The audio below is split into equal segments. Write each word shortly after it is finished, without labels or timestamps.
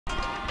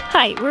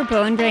Hi, we're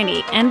Beau and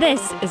Brandy, and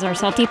this is our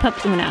salty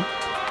pup Oona.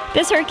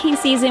 This hurricane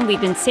season, we've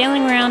been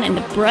sailing around in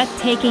the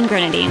breathtaking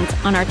Grenadines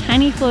on our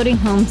tiny floating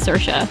home,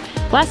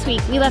 Saoirse. Last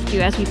week, we left you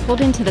as we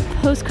pulled into the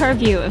postcard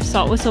view of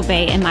Salt Whistle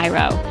Bay in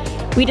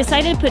Mayreau. We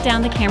decided to put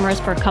down the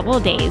cameras for a couple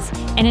of days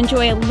and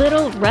enjoy a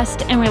little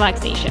rest and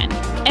relaxation.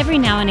 Every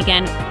now and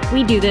again,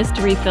 we do this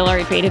to refill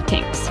our creative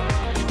tanks.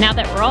 Now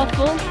that we're all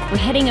full, we're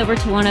heading over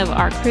to one of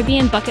our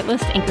Caribbean bucket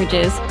list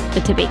anchorages,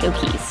 the Tobago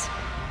Cays.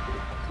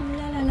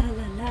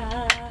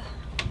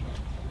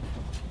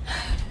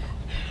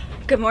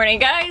 Good morning,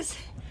 guys.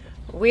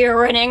 We are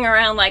running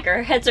around like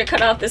our heads are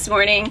cut off this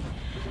morning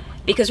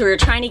because we were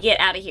trying to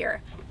get out of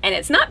here. And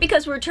it's not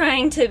because we're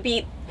trying to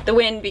beat the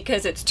wind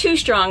because it's too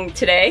strong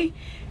today,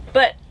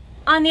 but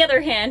on the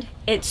other hand,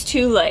 it's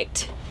too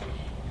light.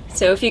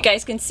 So if you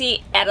guys can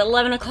see, at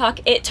 11 o'clock,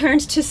 it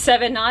turns to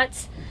 7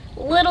 knots.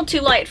 A little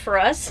too light for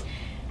us.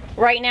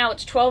 Right now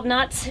it's 12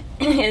 knots.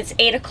 It's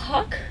 8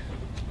 o'clock.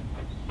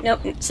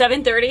 Nope,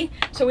 7:30.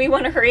 So we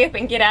want to hurry up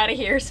and get out of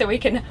here so we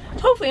can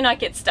hopefully not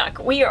get stuck.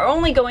 We are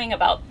only going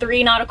about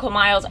 3 nautical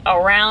miles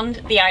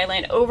around the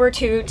island over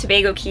to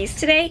Tobago Cays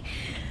today.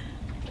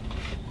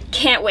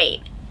 Can't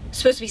wait. It's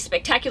supposed to be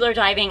spectacular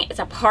diving. It's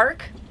a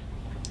park.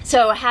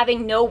 So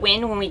having no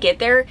wind when we get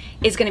there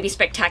is going to be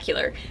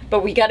spectacular.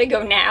 But we got to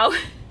go now.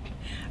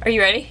 Are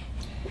you ready?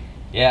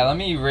 Yeah, let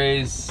me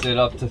raise it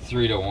up to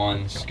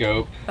 3-to-1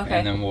 scope. Okay.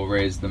 And then we'll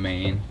raise the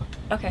main.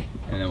 Okay.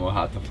 And then we'll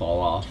have to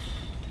fall off.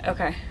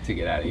 Okay. To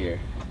get out of here.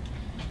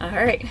 All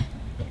right.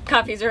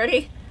 Coffee's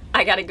ready.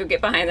 I gotta go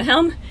get behind the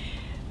helm.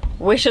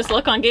 Wish us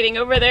luck on getting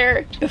over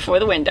there before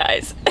the wind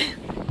dies.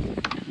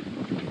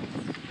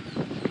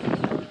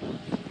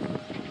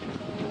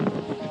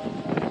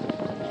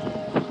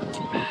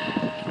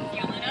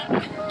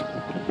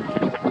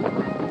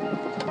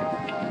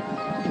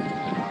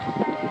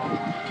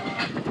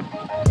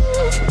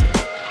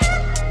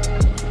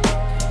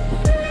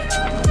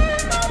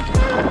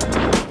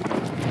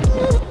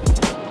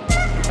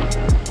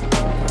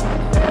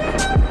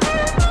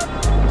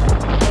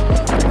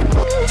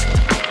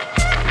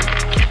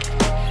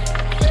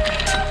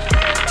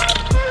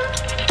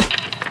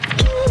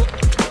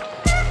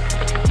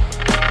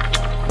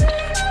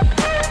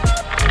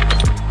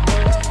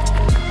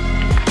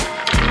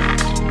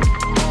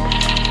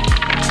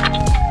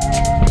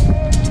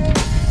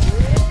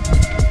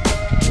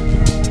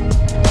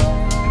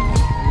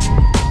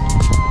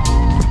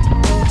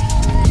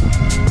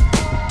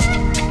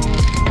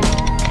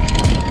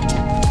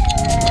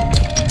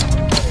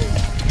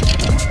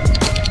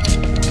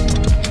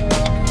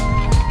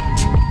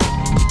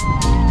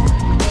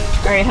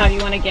 Alright, how do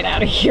you want to get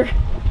out of here?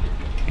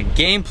 The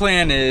game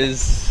plan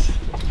is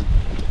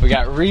we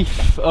got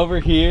Reef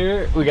over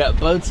here, we got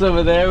boats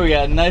over there, we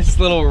got a nice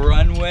little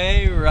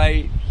runway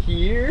right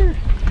here.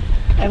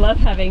 I love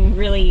having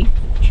really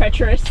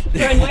treacherous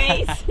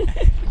runways.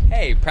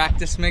 Hey,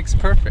 practice makes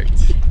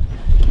perfect.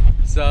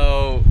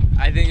 So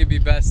I think it'd be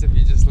best if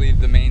you just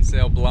leave the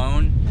mainsail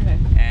blown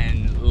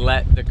and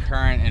let the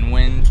current and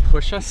wind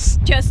push us.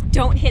 Just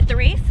don't hit the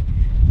reef,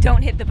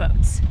 don't hit the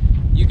boats.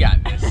 You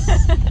got this.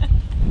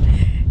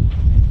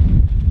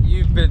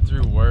 You've been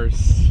through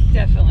worse.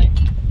 Definitely.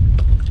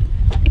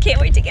 I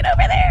can't wait to get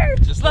over there.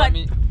 Just let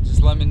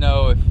me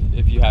know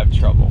if you have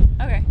trouble.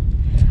 Okay.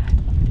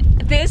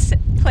 This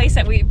place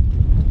that we've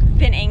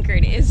been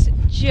anchored is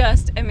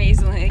just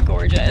amazingly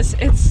gorgeous.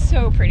 It's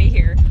so pretty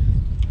here.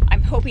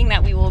 I'm hoping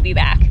that we will be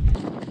back.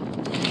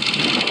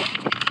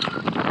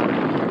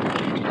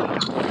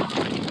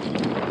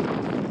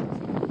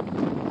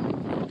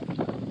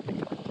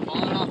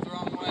 Falling off the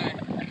wrong way.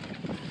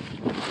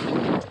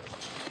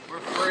 We're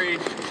free.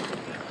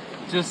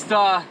 Just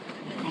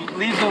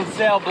leave the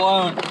sail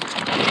blown.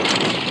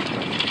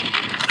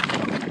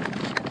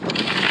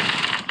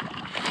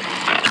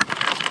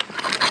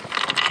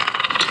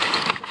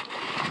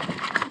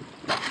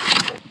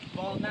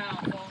 Fall now,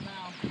 fall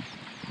now.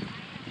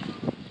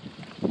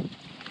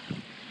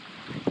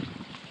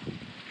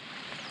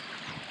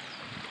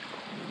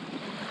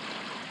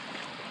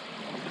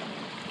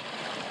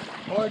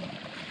 Board?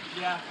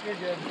 Yeah, you're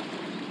good.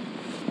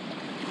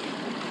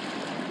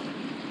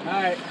 All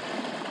right.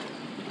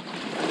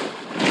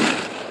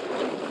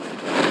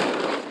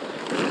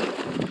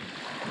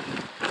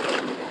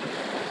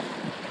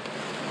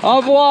 Au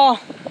revoir.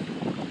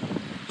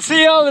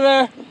 See you over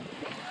there.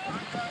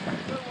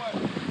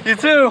 You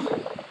too.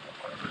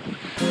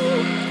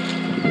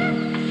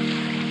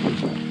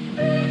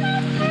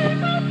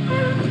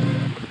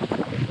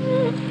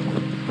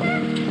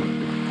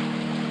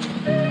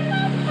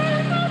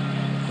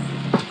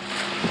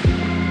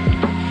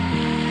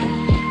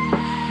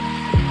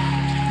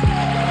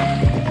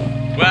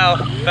 Well,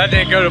 that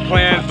didn't go to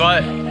plan,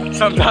 but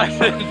sometimes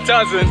it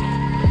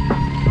doesn't.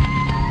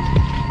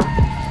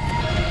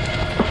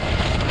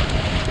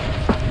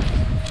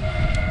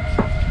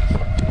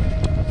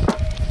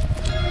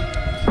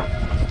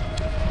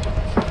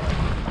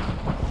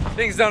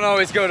 Things don't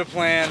always go to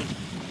plan,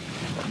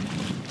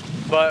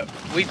 but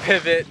we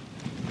pivot.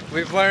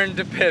 We've learned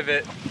to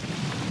pivot.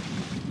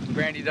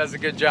 Brandy does a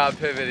good job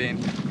pivoting.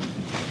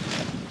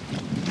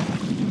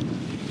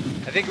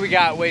 I think we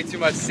got way too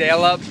much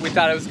sail up. We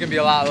thought it was gonna be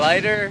a lot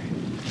lighter.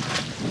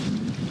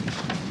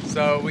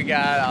 So we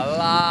got a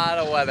lot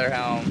of weather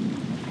helm.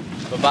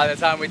 But by the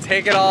time we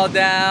take it all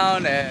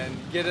down and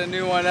get a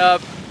new one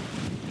up,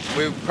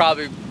 we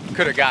probably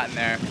could have gotten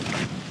there.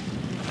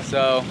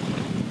 So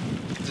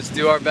just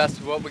do our best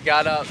with what we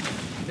got up.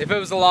 If it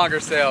was a longer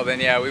sail, then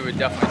yeah, we would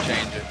definitely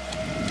change it.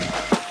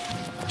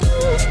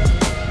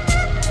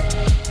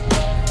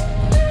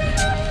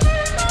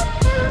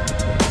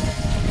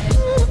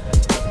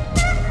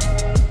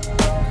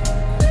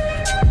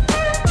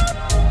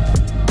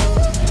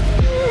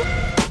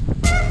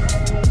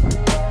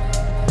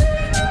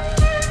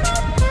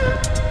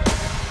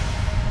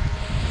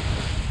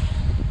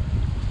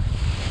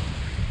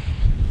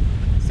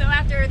 So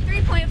after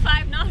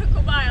 3.5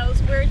 nautical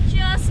miles, we're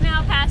just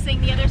now passing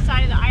the other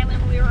side of the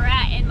island we were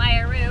at in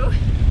Mayreau.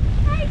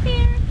 Right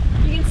there.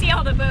 You can see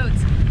all the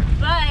boats.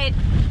 But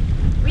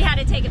we had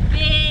to take a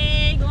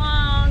big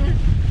long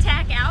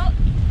tack out.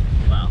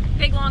 Well,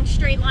 big long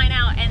straight line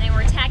out, and then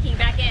we're tacking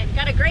back in.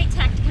 Got a great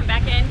tack to come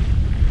back in.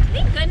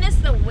 Thank goodness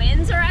the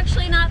winds are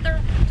actually not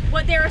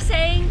what they were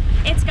saying.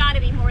 It's got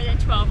to be more than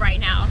 12 right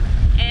now.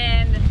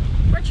 And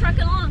we're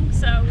trucking along,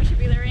 so we should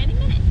be there any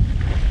minute.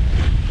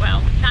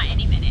 Well, not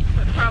any minute,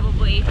 but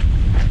probably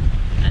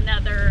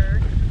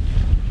another,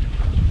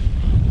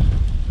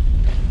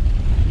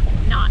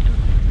 not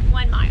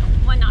 1 mile,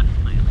 1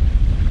 nautical mile.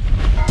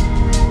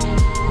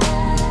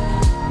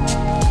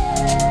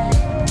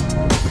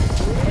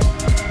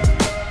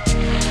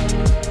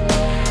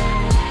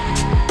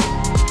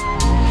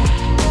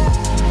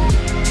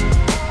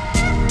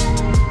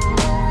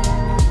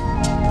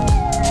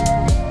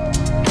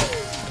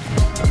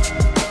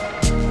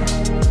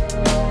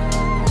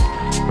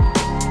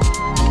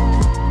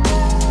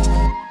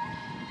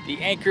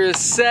 Anchor is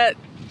set.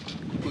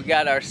 We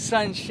got our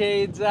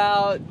sunshades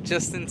out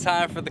just in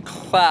time for the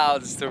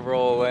clouds to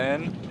roll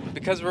in.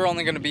 Because we're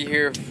only going to be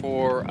here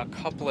for a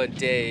couple of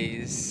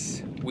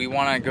days, we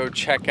want to go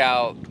check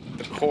out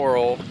the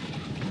coral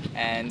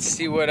and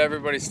see what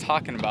everybody's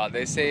talking about.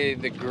 They say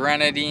the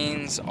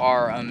Grenadines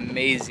are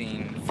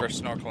amazing for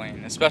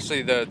snorkeling,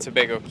 especially the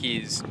Tobago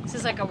Cays. This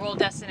is like a world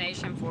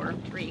destination for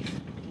Reef.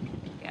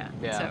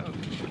 Yeah. So,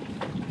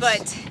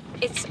 but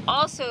it's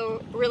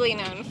also really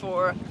known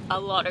for a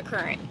lot of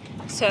current.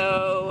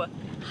 So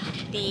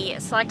the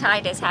select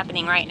tide is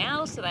happening right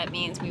now, so that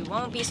means we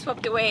won't be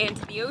swept away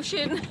into the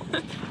ocean,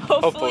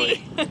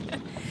 hopefully.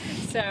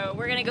 So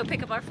we're gonna go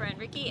pick up our friend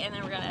Ricky, and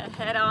then we're gonna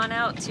head on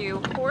out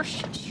to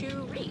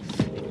Horseshoe Reef.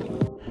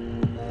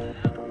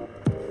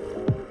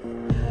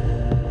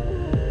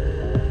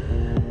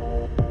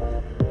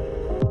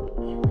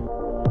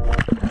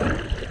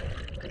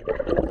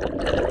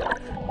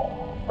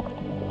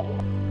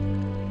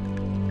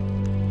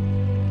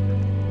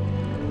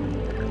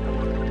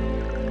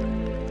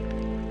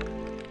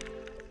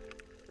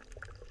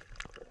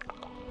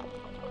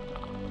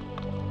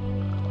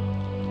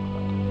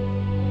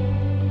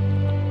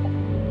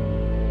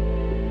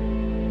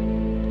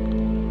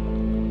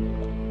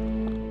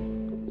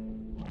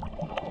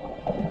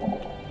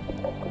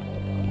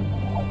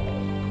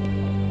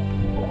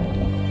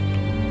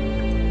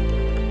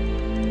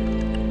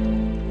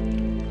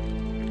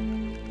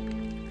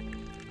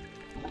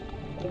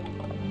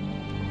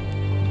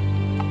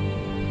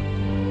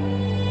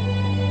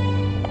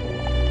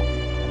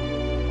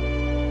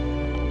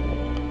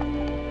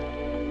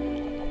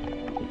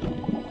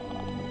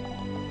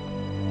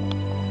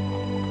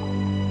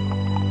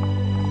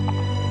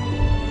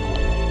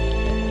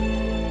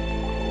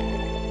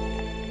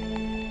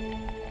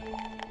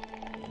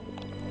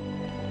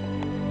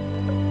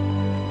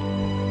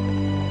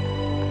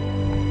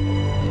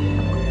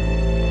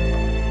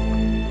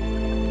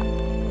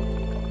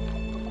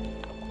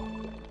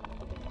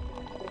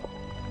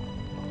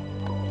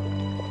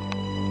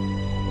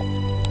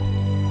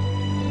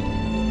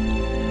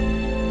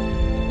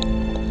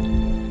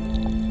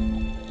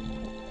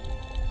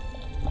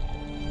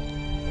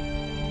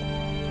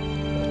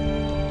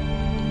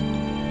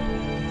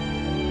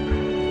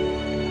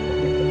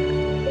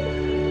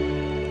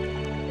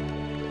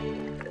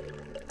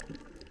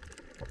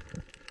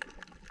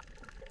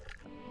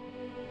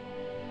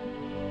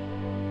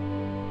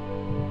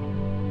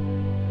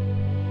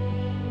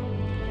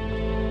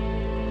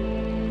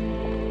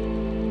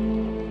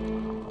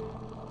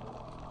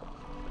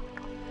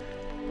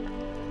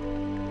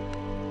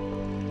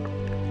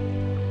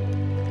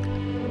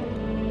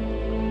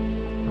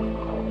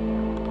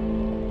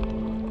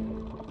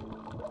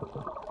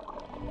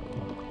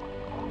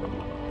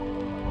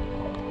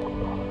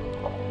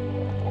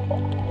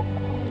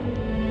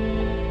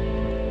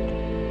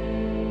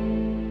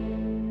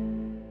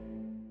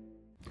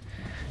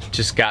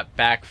 Just got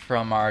back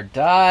from our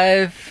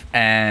dive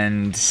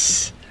and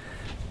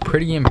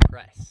pretty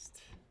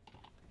impressed.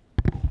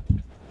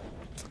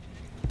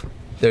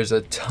 There's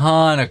a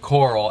ton of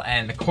coral,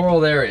 and the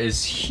coral there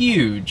is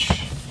huge.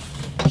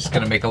 Just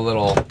gonna make a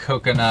little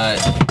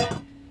coconut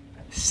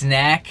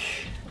snack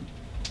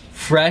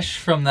fresh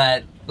from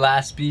that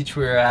last beach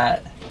we were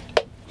at.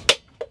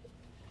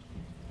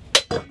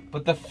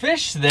 But the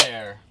fish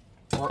there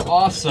were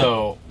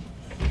also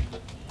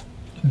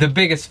the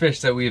biggest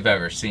fish that we've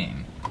ever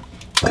seen.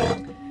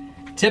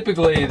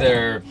 Typically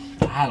they're,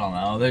 I don't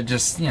know, they're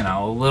just, you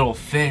know, little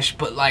fish,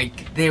 but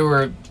like they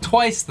were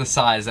twice the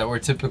size that we're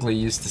typically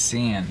used to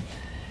seeing.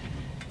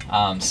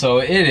 So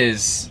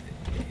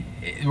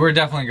we're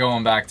definitely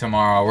going back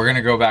tomorrow. We're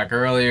gonna go back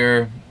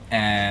earlier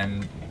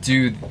and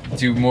do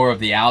more of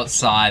the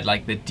outside,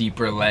 like the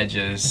deeper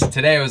ledges.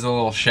 Today was a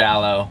little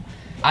shallow.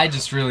 I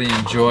just really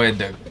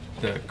enjoyed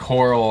the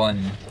coral and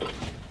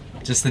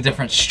just the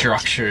different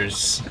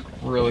structures.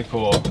 Really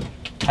cool.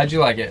 How'd you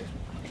like it?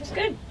 It was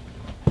good.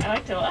 I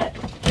liked it a lot.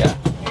 Yeah.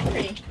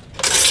 Pretty.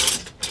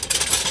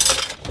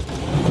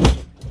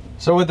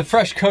 So with the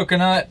fresh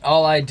coconut,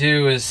 all I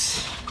do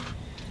is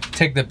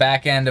take the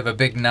back end of a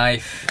big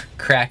knife,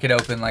 crack it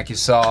open like you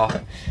saw,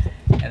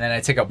 and then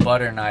I take a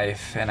butter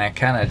knife and I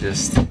kind of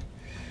just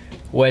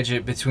wedge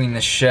it between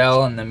the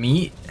shell and the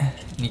meat. And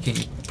you can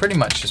pretty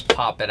much just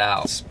pop it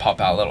out. Just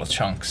pop out little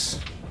chunks.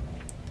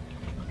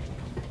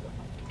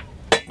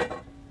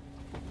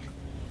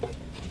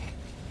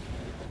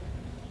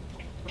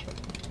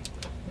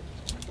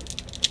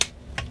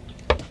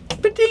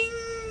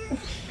 Ba-ding!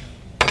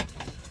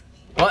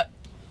 What?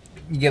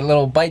 You get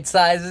little bite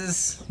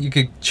sizes. You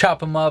could chop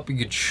them up, you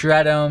could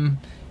shred them,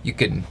 you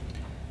could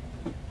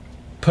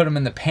put them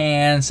in the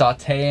pan,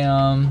 saute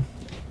them.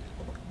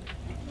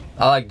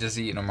 I like just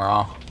eating them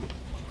raw.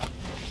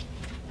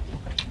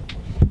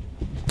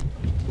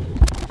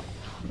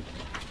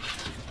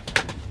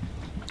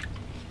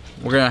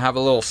 We're gonna have a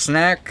little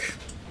snack,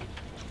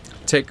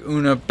 take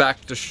Oona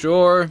back to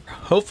shore,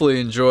 hopefully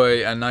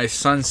enjoy a nice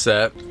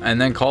sunset, and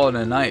then call it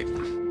a night.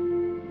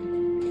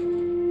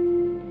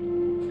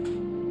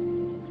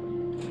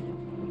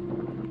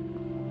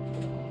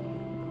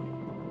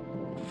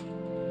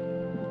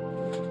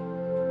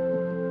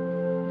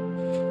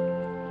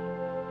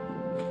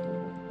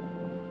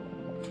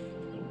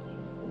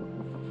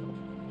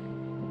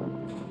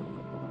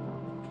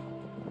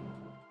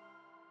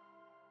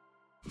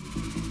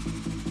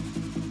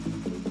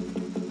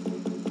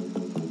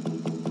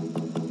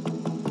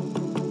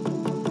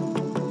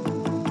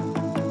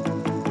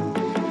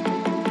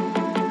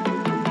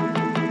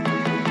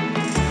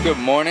 Good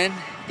morning.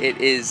 It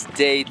is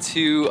day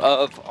 2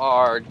 of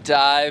our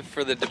dive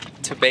for the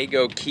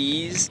Tobago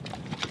Cays.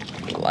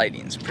 The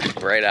lighting's pretty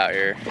bright out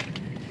here.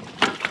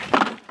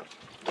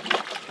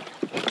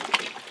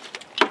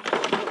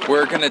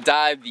 We're gonna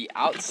dive the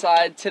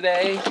outside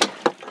today.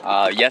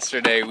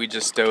 Yesterday we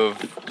just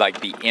dove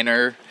like the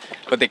inner,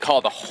 what they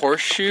call the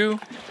horseshoe.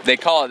 They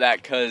call it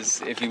that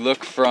because if you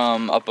look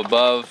from up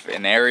above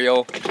an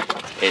aerial,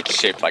 it's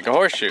shaped like a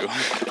horseshoe.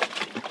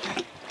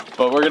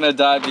 But we're gonna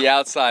dive the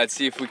outside,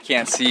 see if we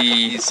can't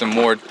see some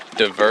more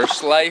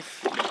diverse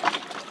life.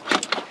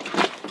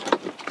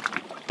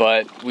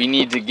 But we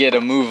need to get a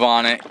move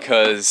on it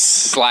because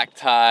slack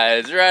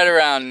tide's right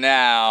around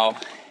now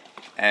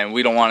and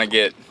we don't want to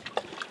get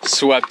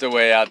swept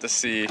away out to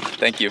sea.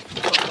 Thank you.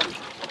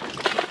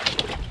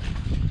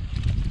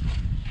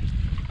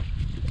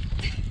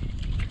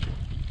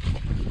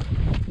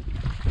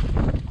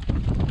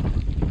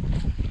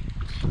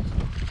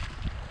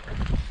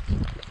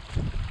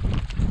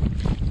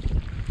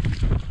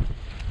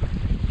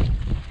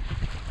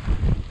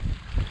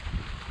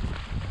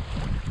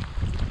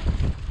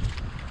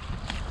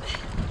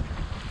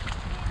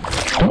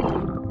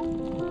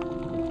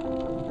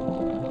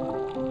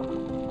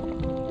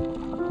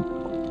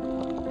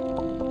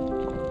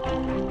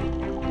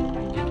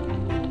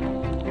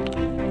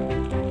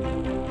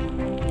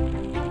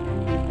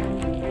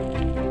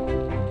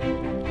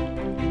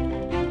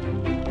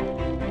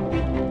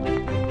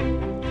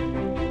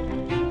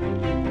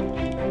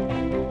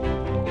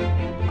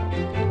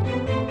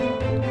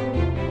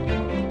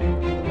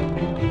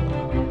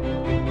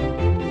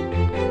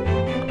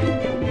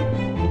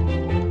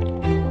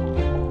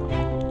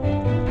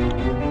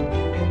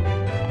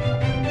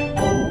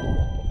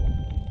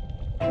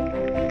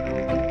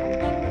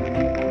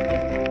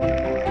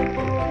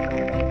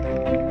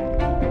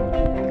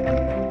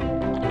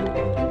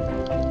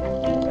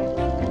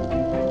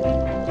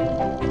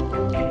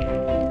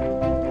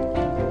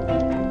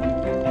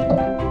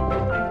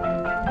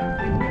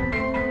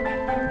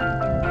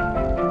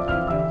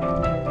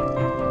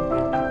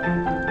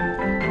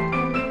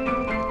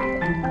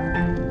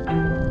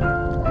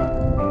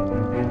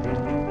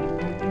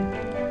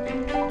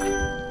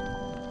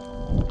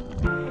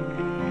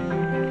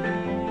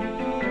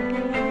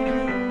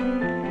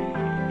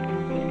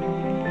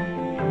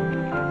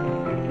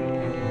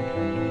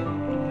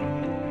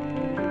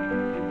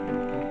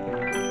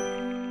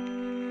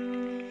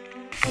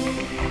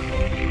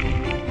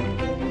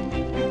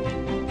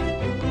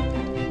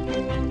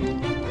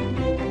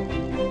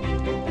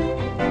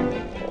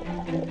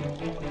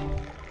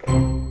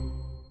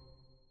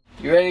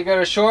 You ready to go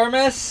to shore,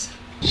 miss?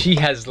 She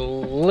has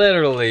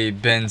literally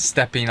been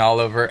stepping all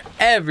over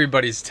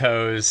everybody's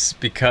toes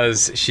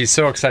because she's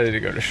so excited to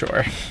go to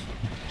shore.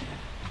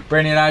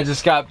 Brandy and I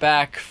just got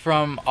back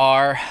from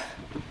our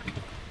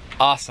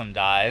awesome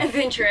dive.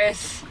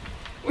 Adventurous.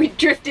 We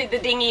drifted the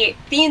dinghy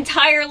the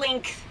entire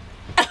length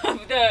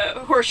of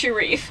the Horseshoe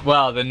Reef.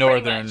 Well, the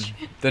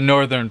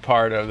northern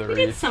part of the reef.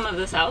 We did some of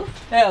the south.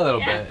 Yeah, a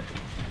little bit.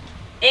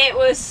 It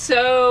was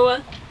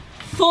so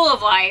full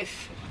of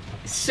life.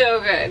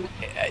 So good.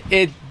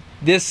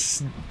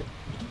 This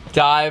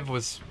dive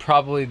was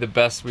probably the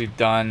best we've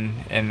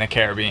done in the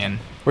Caribbean.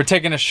 We're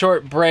taking a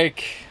short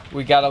break.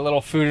 We got a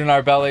little food in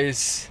our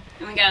bellies.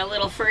 And we got a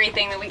little furry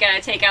thing that we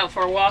gotta take out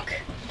for a walk.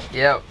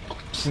 Yep.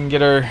 Just gonna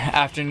get our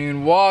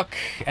afternoon walk,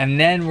 and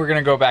then we're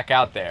gonna go back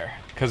out there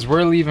because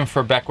we're leaving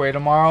for Beckway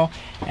tomorrow,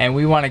 and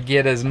we want to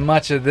get as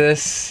much of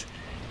this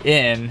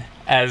in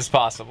as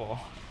possible.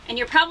 And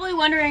you're probably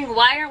wondering,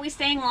 why aren't we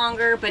staying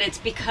longer? But it's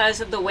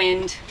because of the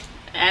wind,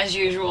 as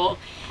usual.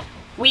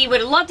 We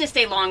would love to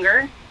stay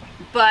longer,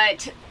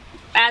 but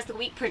as the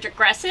week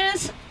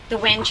progresses, the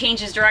wind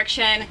changes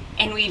direction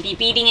and we'd be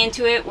beating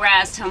into it,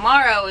 whereas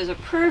tomorrow is a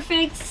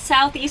perfect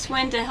southeast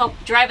wind to help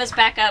drive us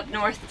back up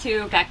north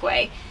to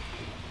Beckway.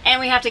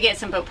 And we have to get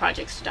some boat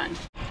projects done.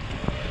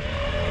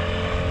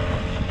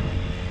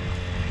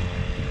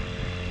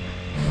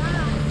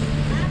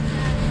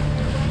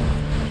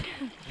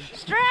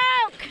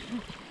 Stroke!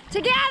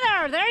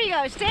 Together! There you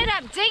go. Stand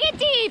up. Dig it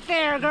deep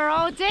there,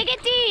 girl. Dig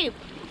it deep.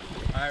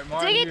 All right,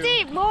 Marty, dig it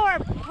deep. More.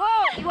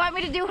 Whoa. You want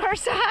me to do her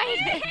side?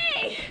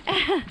 Hey!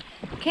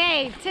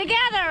 Okay,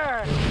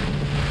 together.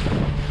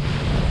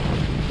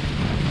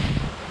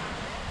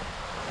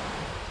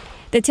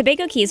 The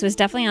Tobago Cays was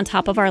definitely on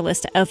top of our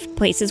list of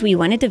places we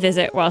wanted to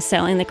visit while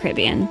sailing the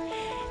Caribbean.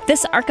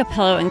 This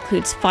archipelago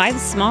includes 5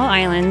 small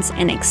islands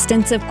and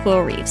extensive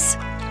coral reefs.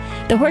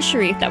 The Horseshoe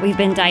Reef that we've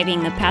been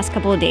diving the past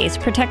couple of days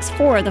protects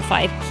 4 of the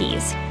 5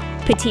 keys: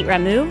 Petit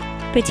Rameau,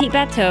 Petit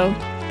Bateau,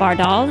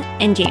 Bardal,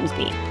 and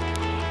Jamesby.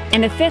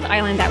 And the 5th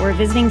island that we're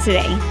visiting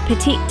today,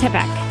 Petit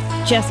Tebec,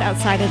 just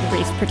outside of the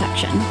reef's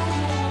protection.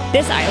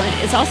 This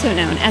island is also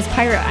known as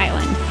Pirate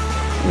Island.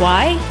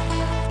 Why?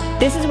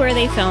 This is where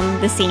they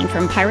filmed the scene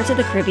from Pirates of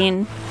the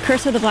Caribbean,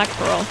 Curse of the Black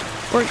Pearl,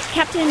 where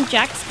Captain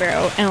Jack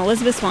Sparrow and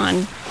Elizabeth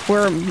Swann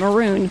were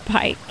marooned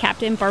by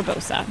Captain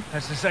Barbossa.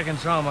 That's the second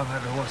time I've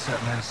had to watch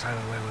that man sail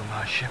away with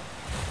my ship.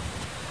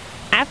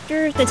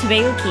 After the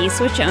Tobago Cays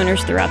switched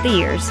owners throughout the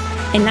years,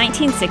 in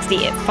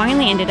 1960 it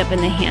finally ended up in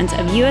the hands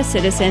of U.S.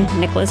 citizen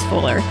Nicholas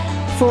Fuller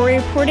for a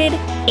reported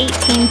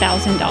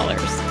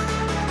 $18,000.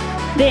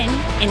 Then,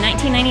 in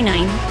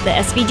 1999, the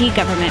SVG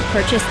government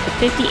purchased the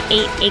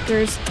 58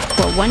 acres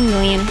for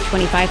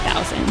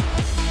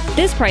 $1,025,000.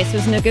 This price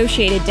was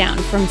negotiated down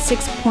from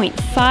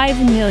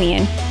 $6.5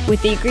 million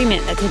with the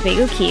agreement that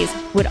Tobago Cays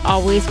would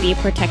always be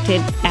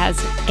protected as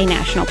a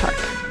national park.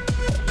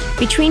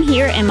 Between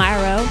here and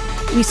Mayreau,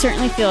 we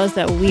certainly feel as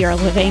though we are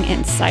living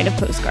inside a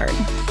postcard.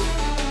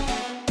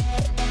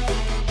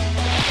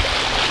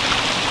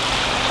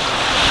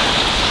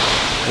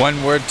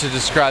 one word to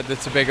describe the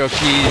Tobago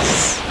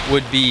Cays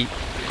would be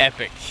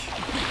epic.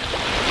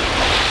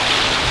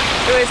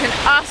 It was an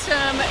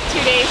awesome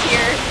 2 days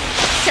here.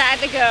 Sad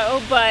to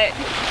go, but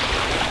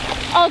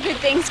all good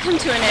things come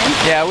to an end.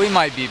 Yeah, we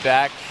might be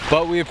back,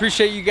 but we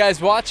appreciate you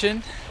guys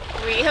watching.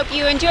 We hope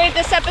you enjoyed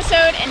this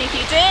episode, and if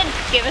you did,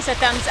 give us a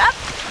thumbs up.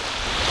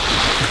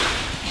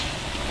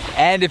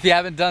 And if you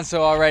haven't done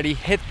so already,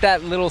 hit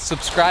that little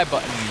subscribe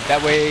button,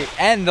 that way,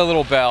 and the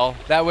little bell,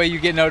 that way you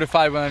get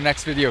notified when our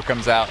next video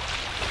comes out.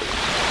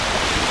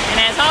 And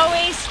as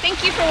always,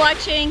 thank you for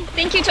watching.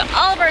 Thank you to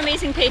all of our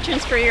amazing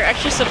patrons for your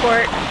extra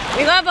support.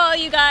 We love all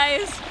you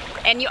guys,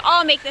 and you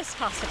all make this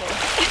possible.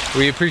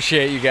 We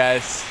appreciate you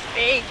guys.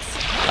 Thanks.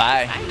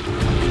 Bye. Bye.